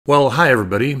Well, hi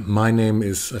everybody, my name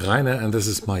is Rainer and this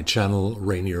is my channel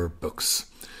Rainier Books.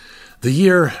 The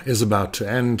year is about to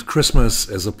end, Christmas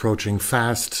is approaching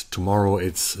fast, tomorrow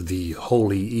it's the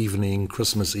Holy Evening,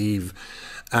 Christmas Eve,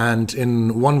 and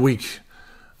in 1 week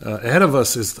ahead of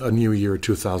us is a new year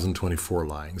 2024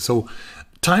 lying. So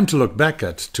time to look back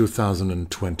at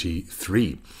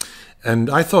 2023.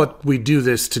 And I thought we'd do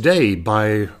this today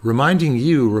by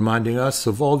reminding us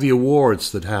of all the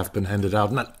awards that have been handed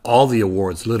out. Not all the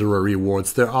awards, literary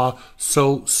awards. There are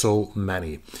so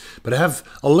many. But I have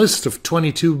a list of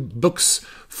 22 books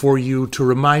for you to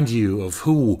remind you of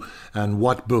who and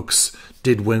what books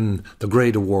did win the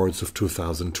great awards of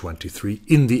 2023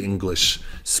 in the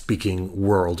English-speaking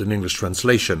world, in English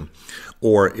translation,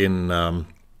 or in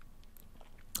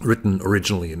written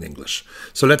originally in English.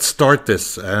 So let's start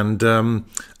this, and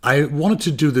I wanted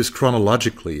to do this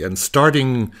chronologically, and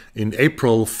starting in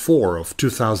April 4 of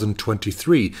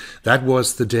 2023, that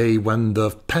was the day when the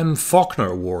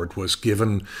Faulkner Award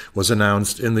was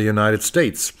announced in the United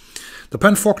States. The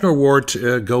Faulkner Award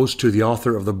goes to the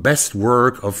author of the best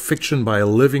work of fiction by a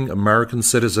living American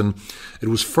citizen. It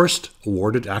was first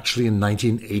awarded actually in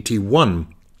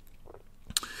 1981.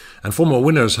 And former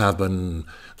winners have been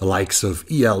the likes of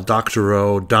E.L.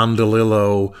 Doctorow, Don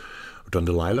DeLillo,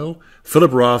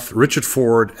 Philip Roth, Richard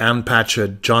Ford, Anne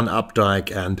Patchett, John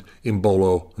Updike, and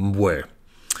Imbolo Mbue.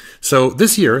 So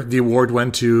this year, the award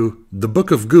went to The Book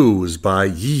of Goose by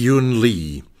Yi-Yun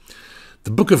Lee.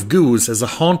 The Book of Goose is a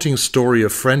haunting story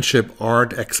of friendship,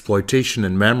 art, exploitation,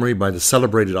 and memory by the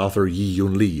celebrated author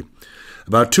Yi-Yun Lee.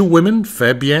 About two women,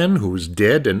 Fabienne, who is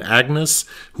dead, and Agnes,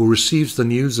 who receives the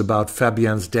news about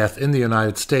Fabienne's death in the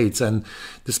United States. And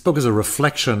this book is a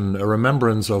reflection, a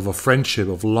remembrance of a friendship,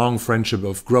 of a long friendship,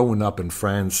 of growing up in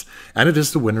France. And it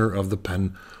is the winner of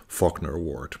the Faulkner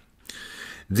Award.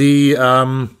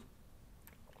 The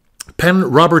Penn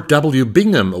Robert W.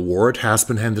 Bingham Award has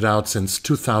been handed out since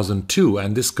 2002,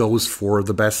 and this goes for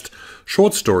the best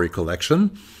short story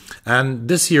collection. And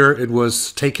this year it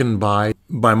was taken by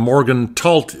Morgan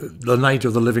Talty, The Night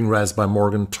of the Living Res by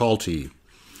Morgan Talty.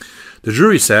 The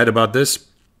jury said about this,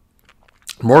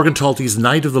 Morgan Talty's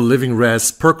Night of the Living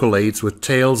Res percolates with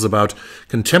tales about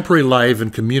contemporary life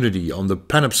and community on the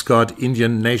Penobscot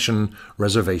Indian Nation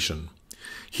Reservation.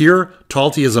 Here,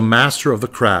 Talty is a master of the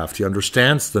craft. He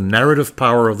understands the narrative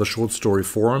power of the short story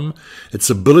form, its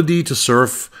ability to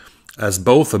serve as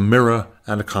both a mirror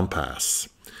and a compass.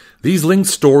 These linked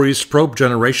stories probe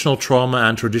generational trauma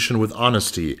and tradition with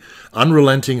honesty,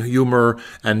 unrelenting humor,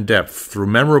 and depth through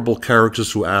memorable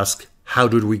characters who ask, how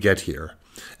did we get here?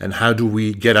 And how do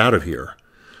we get out of here?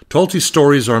 Talty's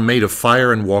stories are made of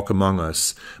fire and walk among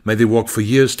us. May they walk for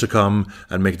years to come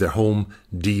and make their home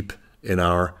deep in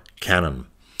our canon.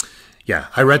 Yeah,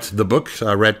 I read the book.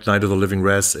 I read Night of the Living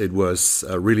Res. It was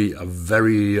really a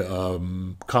very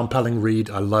compelling read.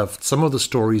 I loved some of the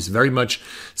stories very much.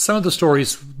 Some of the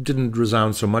stories didn't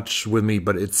resound so much with me,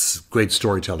 but it's great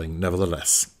storytelling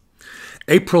nevertheless.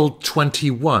 April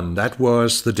 21, that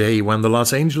was the day when the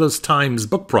Los Angeles Times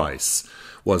Book Prize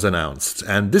was announced.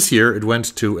 And this year it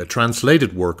went to a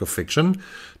translated work of fiction,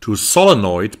 to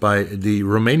Solenoid by the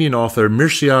Romanian author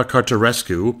Mircea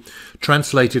Cărtărescu,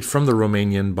 translated from the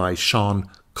Romanian by Sean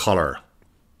Cotter.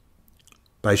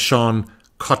 Based on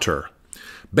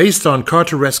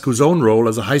Cărtărescu's own role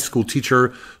as a high school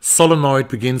teacher, Solenoid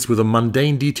begins with the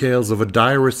mundane details of a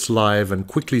diarist's life and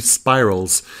quickly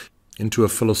spirals into a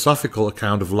philosophical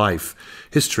account of life,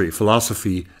 history,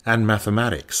 philosophy, and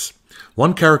mathematics.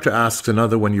 One character asks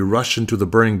another when you rush into the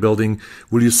burning building,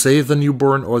 will you save the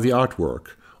newborn or the artwork?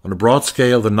 On a broad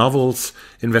scale, the novel's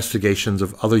investigations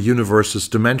of other universes,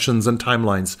 dimensions, and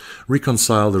timelines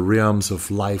reconcile the realms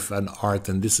of life and art,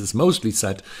 and this is mostly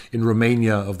set in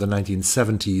Romania of the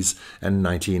 1970s and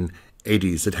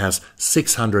 1980s. It has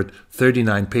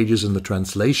 639 pages in the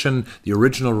translation. The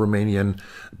original Romanian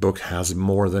book has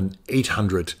more than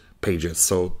 800 pages,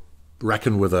 so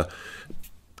reckon with a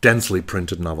densely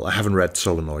printed novel. I haven't read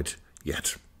Solenoid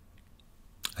yet.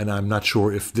 And I'm not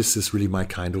sure if this is really my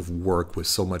kind of work with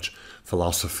so much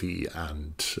philosophy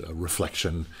and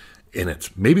reflection in it.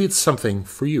 Maybe it's something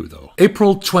for you, though.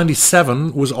 April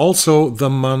 27 was also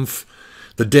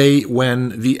the day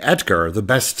when the Edgar, the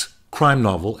best crime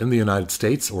novel in the United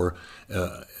States, or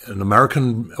an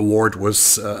American award,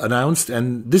 was announced.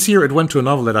 And this year it went to a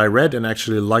novel that I read and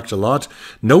actually liked a lot,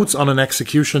 Notes on an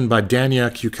Execution by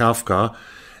Dania Kukavka.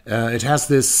 It has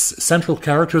this central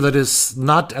character that is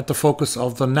not at the focus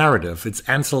of the narrative. It's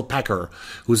Ansel Packer,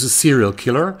 who's a serial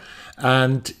killer,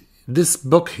 and This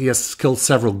book, he has killed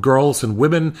several girls and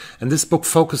women, and this book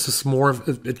focuses more,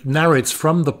 it narrates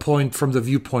from the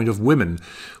viewpoint of women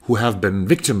who have been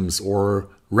victims or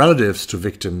relatives to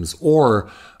victims, or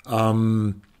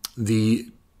the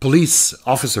police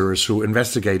officers who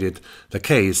investigated the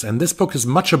case. And this book is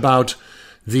much about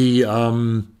the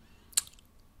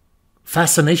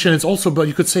fascination. It's also, but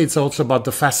you could say it's also about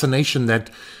the fascination that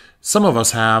some of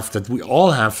us have, that we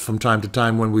all have from time to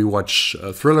time when we watch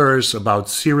thrillers about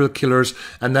serial killers,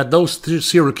 and that those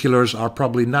serial killers are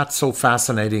probably not so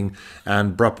fascinating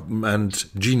and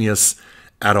genius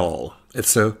at all.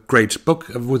 It's a great book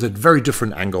with a very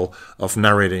different angle of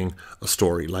narrating a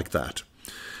story like that.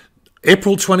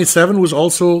 April 27 was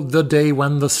also the day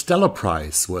when the Stella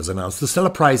Prize was announced. The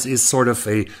Stella Prize is sort of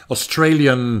a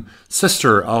Australian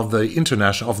sister of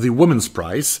the Women's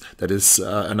Prize that is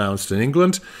announced in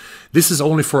England. This is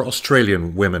only for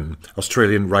Australian women,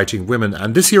 Australian writing women.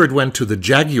 And this year it went to The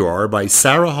Jaguar by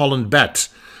Sarah Holland Bett,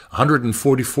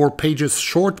 144 pages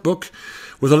short book.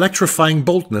 With electrifying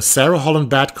boldness, Sarah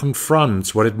Holland Bett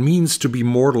confronts what it means to be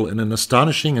mortal in an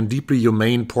astonishing and deeply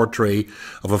humane portrait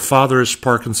of a father's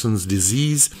Parkinson's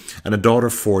disease and a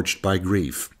daughter forged by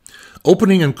grief.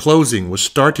 Opening and closing with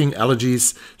starting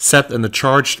elegies set in the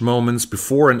charged moments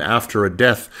before and after a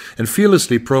death, and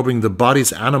fearlessly probing the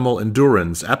body's animal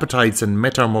endurance, appetites, and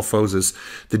metamorphosis,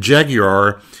 The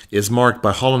Jaguar is marked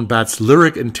by Holland Bett's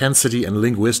lyric intensity and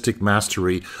linguistic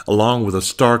mastery, along with a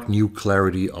stark new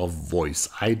clarity of voice.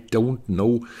 I don't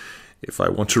know if I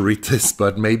want to read this,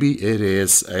 but maybe it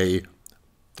is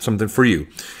something for you.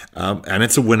 And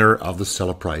it's a winner of the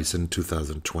Stella Prize in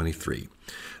 2023.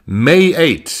 May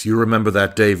 8th, you remember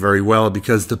that day very well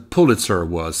because the Pulitzer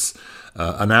was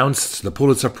announced. The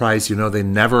Pulitzer Prize, they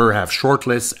never have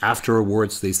shortlists. After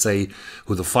awards, they say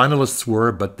who the finalists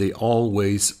were, but they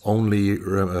always only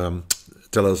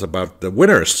tell us about the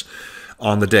winners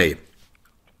on the day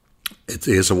it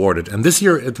is awarded. And this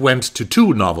year it went to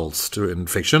two novels in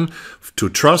fiction, To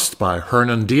Trust by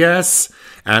Hernan Diaz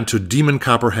and To Demon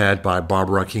Copperhead by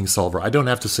Barbara Kingsolver. I don't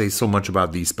have to say so much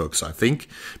about these books, I think,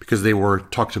 because they were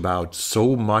talked about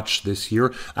so much this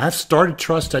year. I have started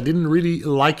Trust. I didn't really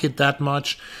like it that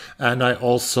much. And I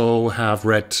also have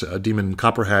read Demon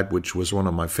Copperhead, which was one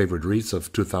of my favorite reads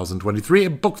of 2023, a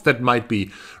book that might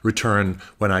be returned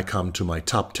when I come to my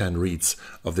top 10 reads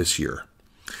of this year.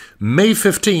 May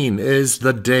 15 is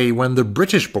the day when the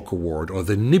British Book Award, or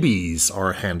the Nibbies,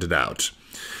 are handed out.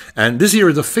 And this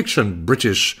year, the fiction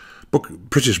British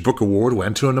Book Award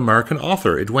went to an American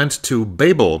author. It went to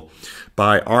Babel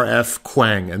by R.F.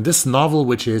 Kuang. And this novel,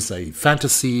 which is a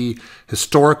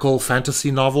historical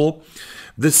fantasy novel,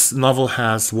 this novel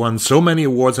has won so many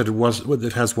awards that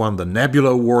it has won the Nebula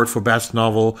Award for Best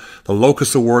Novel, the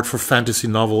Locus Award for Fantasy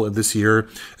Novel this year.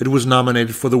 It was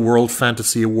nominated for the World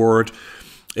Fantasy Award.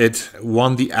 It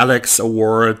won the Alex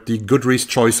Award, the Goodreads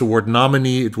Choice Award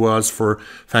nominee. It was for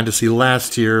fantasy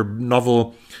last year,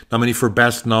 novel nominee for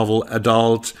Best Novel,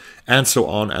 Adult, and so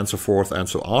on and so forth and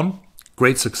so on.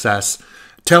 Great success.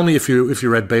 Tell me if you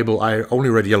read Babel. I only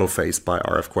read Yellowface by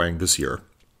R.F. Kuang this year.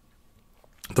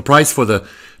 The prize for the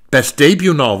Best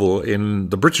Debut Novel in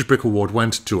the British Book Award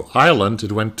went to Ireland.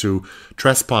 It went to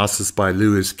Trespasses by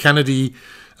Lewis Kennedy,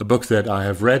 a book that I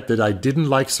have read that I didn't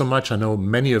like so much. I know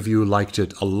many of you liked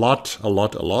it a lot,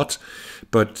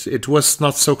 but it was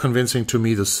not so convincing to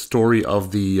me, the story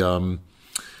of the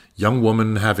young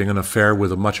woman having an affair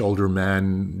with a much older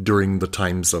man during the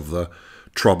times of the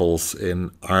Troubles in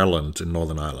Ireland, in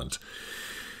Northern Ireland.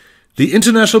 The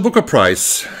International Booker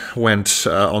Prize went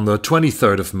on the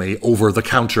 23rd of May over the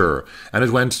counter, and it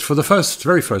went for the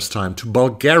very first time to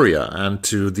Bulgaria and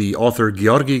to the author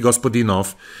Georgi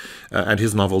Gospodinov and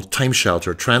his novel Time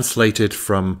Shelter, translated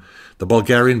from the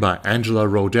Bulgarian by Angela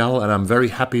Rodell. And I'm very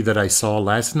happy that I saw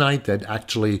last night that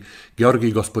actually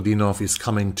Georgi Gospodinov is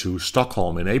coming to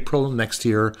Stockholm in April next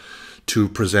year to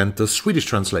present the Swedish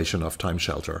translation of Time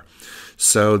Shelter.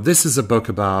 So this is a book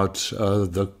about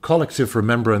the collective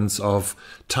remembrance of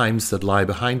times that lie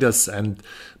behind us, and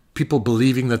people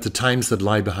believing that the times that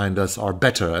lie behind us are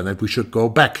better and that we should go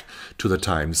back to the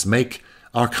times, make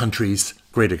our countries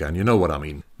great again. You know what I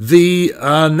mean. The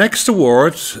next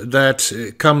award that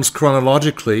comes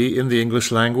chronologically in the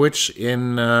English language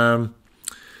in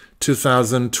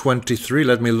 2023,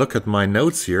 let me look at my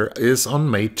notes here, is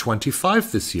on May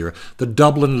 25 this year. The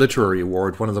Dublin Literary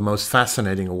Award, one of the most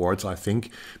fascinating awards, I think,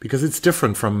 because it's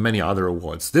different from many other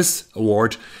awards. This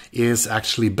award is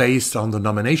actually based on the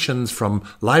nominations from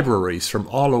libraries from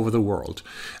all over the world.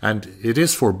 And it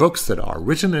is for books that are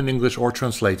written in English or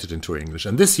translated into English.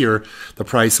 And this year,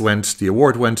 the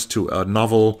award went to a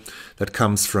novel that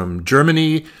comes from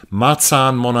Germany,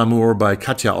 Marzahn Mon Amour by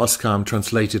Katja Oskam,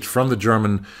 translated from the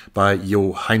German by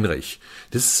Jo Heinrich.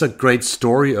 This is a great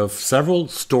story of several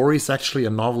stories, actually, a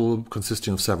novel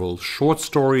consisting of several short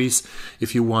stories,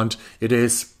 if you want. It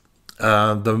is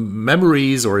the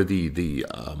memories or the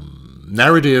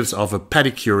narratives of a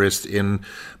pedicurist in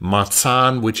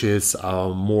Marzahn, which is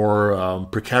a more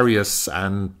precarious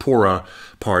and poorer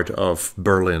part of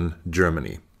Berlin,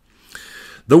 Germany.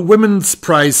 The Women's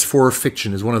Prize for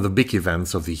Fiction is one of the big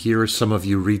events of the year. Some of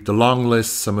you read the long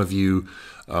list, some of you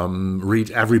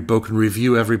read every book and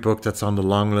review every book that's on the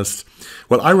long list.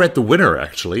 Well, I read the winner,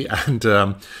 actually, and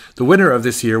the winner of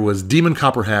this year was Demon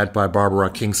Copperhead by Barbara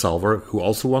Kingsolver, who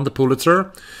also won the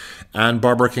Pulitzer. And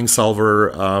Barbara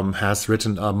Kingsolver has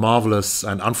written a marvelous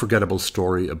and unforgettable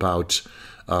story about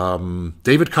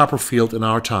David Copperfield in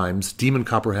our times, Demon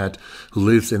Copperhead, who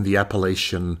lives in the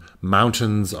Appalachian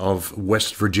Mountains of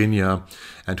West Virginia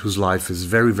and whose life is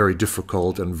very, very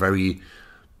difficult and very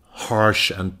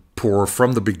harsh and poor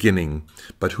from the beginning,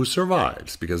 but who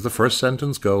survives, because the first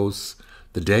sentence goes,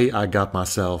 "The day I got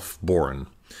myself born."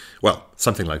 Well,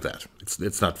 something like that.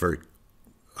 It's not very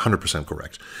 100%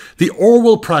 correct. The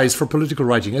Orwell Prize for Political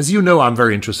Writing. As you know, I'm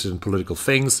very interested in political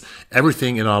things.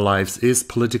 Everything in our lives is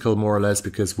political, more or less,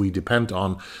 because we depend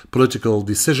on political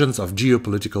decisions of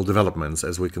geopolitical developments,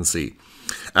 as we can see.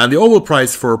 And the Orwell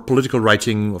Prize for Political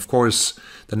Writing, of course,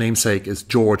 the namesake is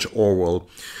George Orwell.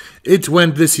 It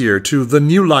went this year to The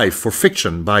New Life for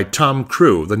Fiction by Tom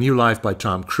Crew. The New Life by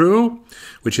Tom Crew,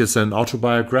 which is a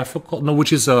biographical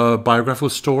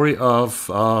story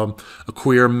of a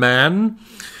queer man.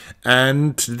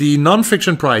 And the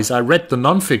nonfiction prize, I read the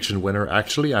nonfiction winner,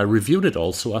 actually. I reviewed it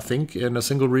also, I think, in a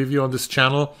single review on this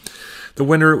channel. The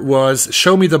winner was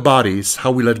Show Me the Bodies,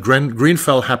 How We Let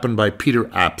Grenfell Happen by Peter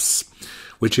Apps,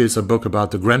 which is a book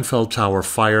about the Grenfell Tower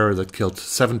fire that killed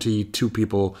 72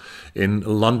 people in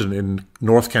London, in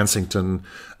North Kensington,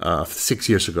 6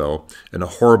 years ago, in a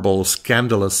horrible,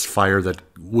 scandalous fire that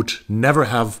would never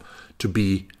have to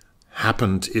be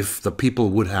happened if the people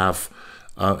would have,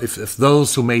 if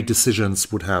those who made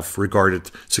decisions would have regarded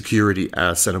security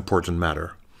as an important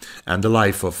matter, and the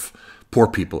life of poor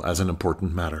people as an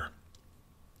important matter.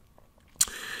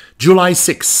 July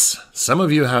 6th. Some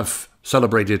of you have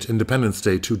celebrated Independence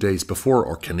Day 2 days before,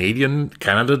 or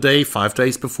Canada Day 5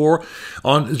 days before.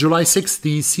 On July 6th,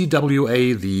 the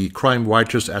CWA, the Crime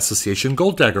Writers Association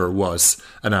Gold Dagger, was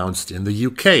announced in the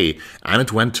UK, and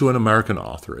it went to an American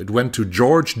author. It went to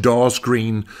George Dawes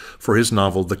Green for his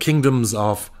novel, The Kingdoms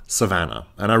of Savannah.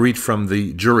 And I read from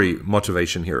the jury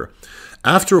motivation here.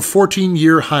 After a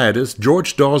 14-year hiatus,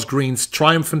 George Dawes Green's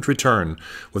triumphant return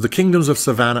with The Kingdoms of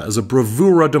Savannah is a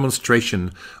bravura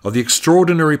demonstration of the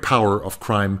extraordinary power of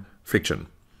crime fiction.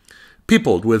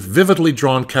 Peopled with vividly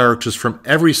drawn characters from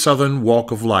every southern walk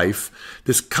of life,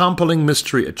 this compelling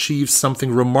mystery achieves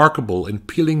something remarkable in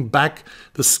peeling back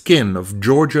the skin of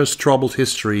Georgia's troubled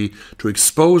history to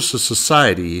expose a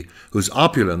society whose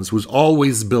opulence was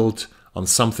always built on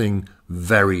something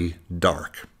very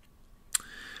dark.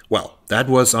 Well, that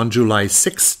was on July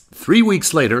 6th. 3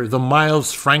 weeks later, the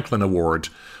Miles Franklin Award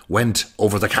went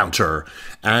over the counter.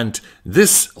 And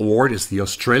this award is the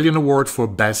Australian Award for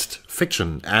Best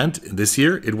Fiction. And this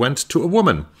year, it went to a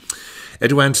woman.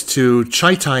 It went to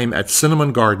Chai Time at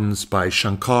Cinnamon Gardens by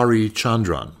Shankari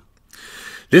Chandran.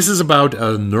 This is about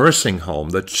a nursing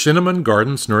home, the Cinnamon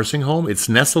Gardens Nursing Home. It's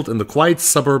nestled in the quiet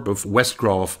suburb of West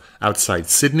Grove outside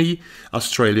Sydney,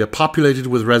 Australia, populated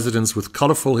with residents with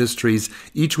colourful histories,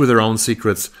 each with their own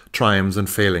secrets, triumphs and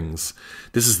failings.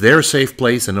 This is their safe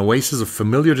place, an oasis of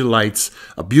familiar delights,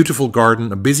 a beautiful garden,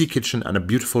 a busy kitchen, and a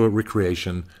beautiful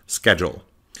recreation schedule.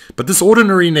 But this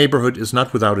ordinary neighborhood is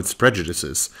not without its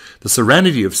prejudices. The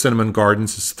serenity of Cinnamon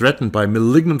Gardens is threatened by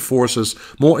malignant forces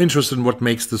more interested in what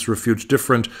makes this refuge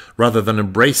different rather than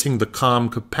embracing the calm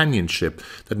companionship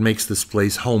that makes this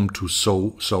place home to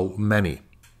so many.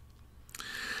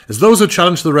 As those who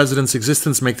challenge the residents'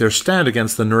 existence make their stand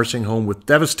against the nursing home with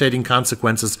devastating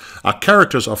consequences, our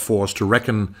characters are forced to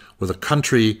reckon with a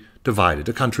country divided.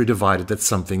 A country divided, that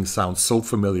something sounds so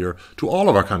familiar to all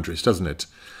of our countries, doesn't it?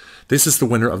 This is the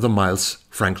winner of the Miles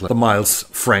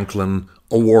Franklin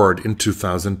Award in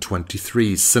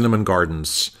 2023, Cinnamon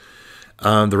Gardens,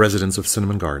 the residents of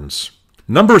Cinnamon Gardens.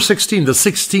 Number 16, the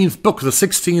 16th book, the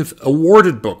 16th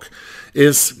awarded book,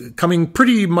 is coming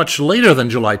pretty much later than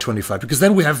July 25, because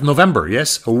then we have November,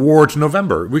 yes? Award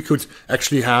November. We could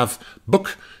actually have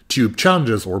booktube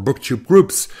challenges or booktube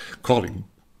groups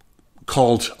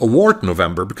called Award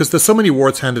November, because there's so many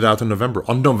awards handed out in November.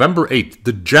 On November 8th,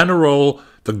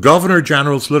 the Governor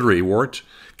General's Literary Award.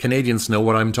 Canadians know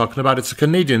what I'm talking about. It's a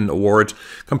Canadian award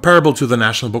comparable to the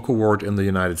National Book Award in the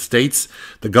United States.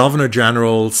 The Governor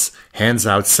General's hands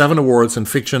out 7 awards in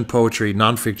fiction, poetry,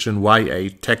 nonfiction,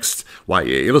 YA, text,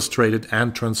 YA illustrated,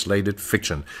 and translated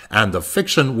fiction. And the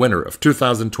fiction winner of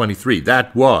 2023,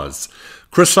 that was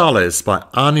Chrysalis by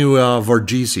Anua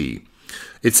Verghese.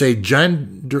 It's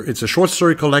a short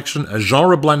story collection, a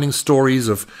genre-blending stories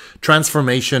of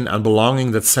transformation and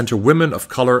belonging that center women of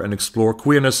color and explore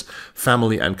queerness,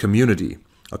 family, and community.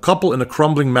 A couple in a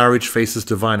crumbling marriage faces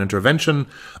divine intervention.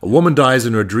 A woman dies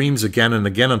in her dreams again and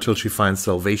again until she finds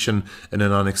salvation in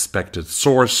an unexpected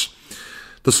source.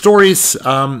 The stories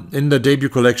in the debut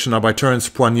collection are by turns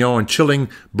poignant and chilling,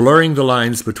 blurring the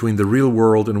lines between the real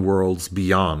world and worlds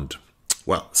beyond.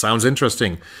 Well, sounds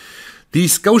interesting. The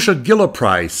Scotia Gilla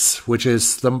Prize, which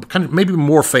is the kind of maybe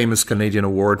more famous Canadian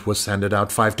award, was handed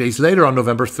out 5 days later on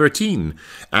November 13.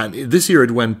 And this year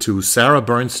it went to Sarah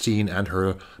Bernstein and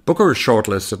her Booker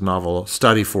shortlisted novel,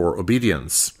 Study for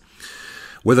Obedience.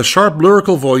 With a sharp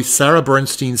lyrical voice, Sarah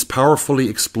Bernstein's powerfully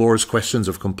explores questions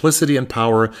of complicity and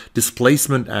power,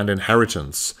 displacement and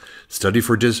inheritance. Study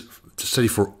for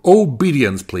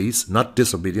Obedience, please, not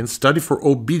disobedience. Study for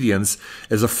Obedience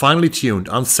is a finely tuned,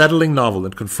 unsettling novel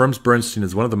that confirms Bernstein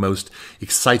as one of the most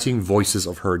exciting voices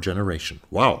of her generation.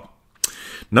 Wow.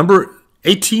 Number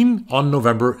 18 on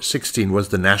November 16 was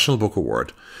the National Book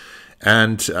Award.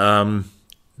 And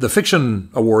the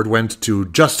Fiction Award went to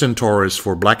Justin Torres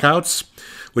for Blackouts,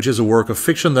 which is a work of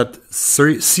fiction that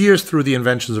sears through the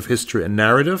inventions of history and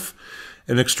narrative.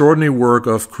 An extraordinary work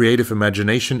of creative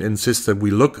imagination insists that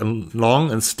we look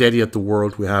long and steady at the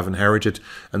world we have inherited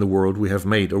and the world we have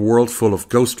made. A world full of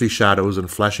ghostly shadows and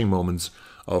flashing moments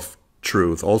of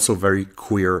truth. Also a very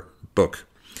queer book.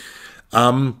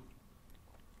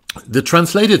 The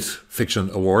Translated Fiction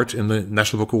Award in the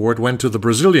National Book Award went to the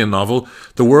Brazilian novel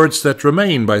The Words That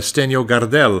Remain by Stênio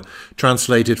Gardel,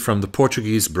 translated from the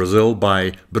Portuguese Brazil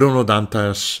by Bruno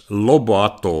Dantas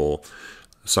Lobato.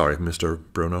 Sorry, Mr.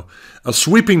 Bruno. A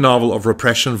sweeping novel of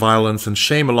repression, violence, and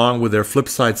shame, along with their flip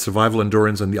side, survival,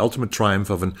 endurance, and the ultimate triumph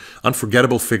of an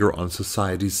unforgettable figure on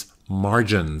society's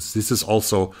margins. This is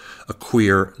also a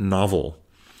queer novel.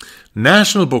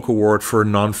 National Book Award for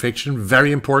Nonfiction,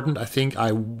 very important. I think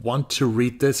I want to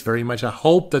read this very much. I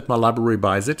hope that my library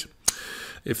buys it.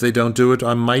 If they don't do it,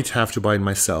 I might have to buy it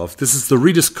myself. This is The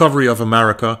Rediscovery of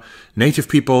America, Native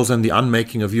Peoples and the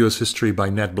Unmaking of U.S. History by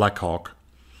Ned Blackhawk.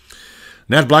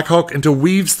 Ned Blackhawk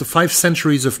interweaves the 5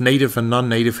 centuries of native and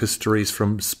non-native histories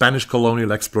from Spanish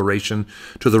colonial exploration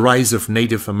to the rise of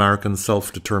Native American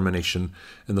self-determination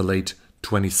in the late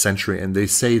 20th century. And they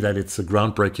say that it's a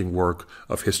groundbreaking work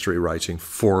of history writing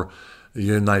for the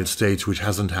United States, which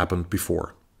hasn't happened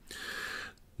before.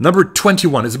 Number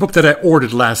 21 is a book that I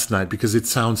ordered last night because it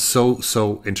sounds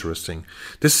so interesting.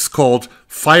 This is called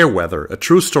Fireweather, a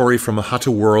true story from a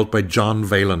hotter world by John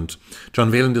Vaillant.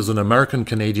 John Vaillant is an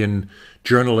American-Canadian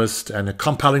journalist and a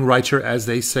compelling writer, as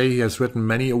they say. He has written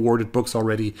many awarded books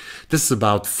already. This is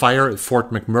about fire,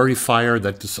 Fort McMurray fire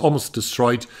that almost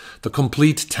destroyed the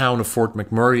complete town of Fort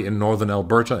McMurray in northern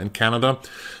Alberta in Canada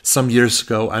some years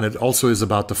ago. And it also is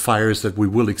about the fires that we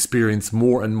will experience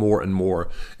more and more and more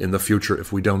in the future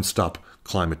if we don't stop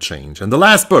climate change. And the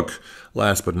last book,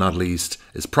 last but not least,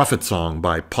 is Prophet Song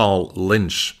by Paul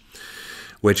Lynch,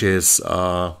 which is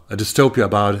a dystopia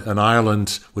about an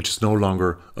Ireland which is no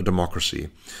longer a democracy.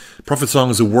 Prophet Song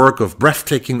is a work of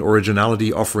breathtaking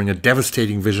originality, offering a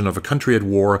devastating vision of a country at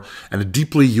war and a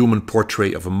deeply human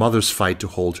portrait of a mother's fight to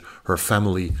hold her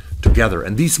family together.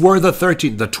 And these were the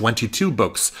 22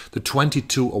 books, the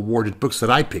 22 awarded books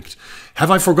that I picked. Have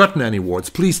I forgotten any awards?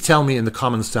 Please tell me in the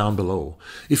comments down below.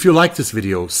 If you like this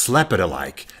video, slap it a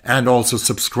like and also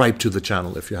subscribe to the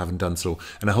channel if you haven't done so.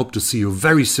 And I hope to see you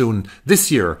very soon this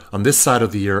year, on this side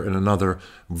of the year, in another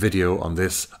video on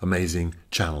this amazing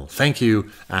channel. Thank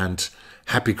you and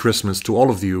happy Christmas to all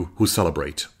of you who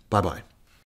celebrate. Bye-bye.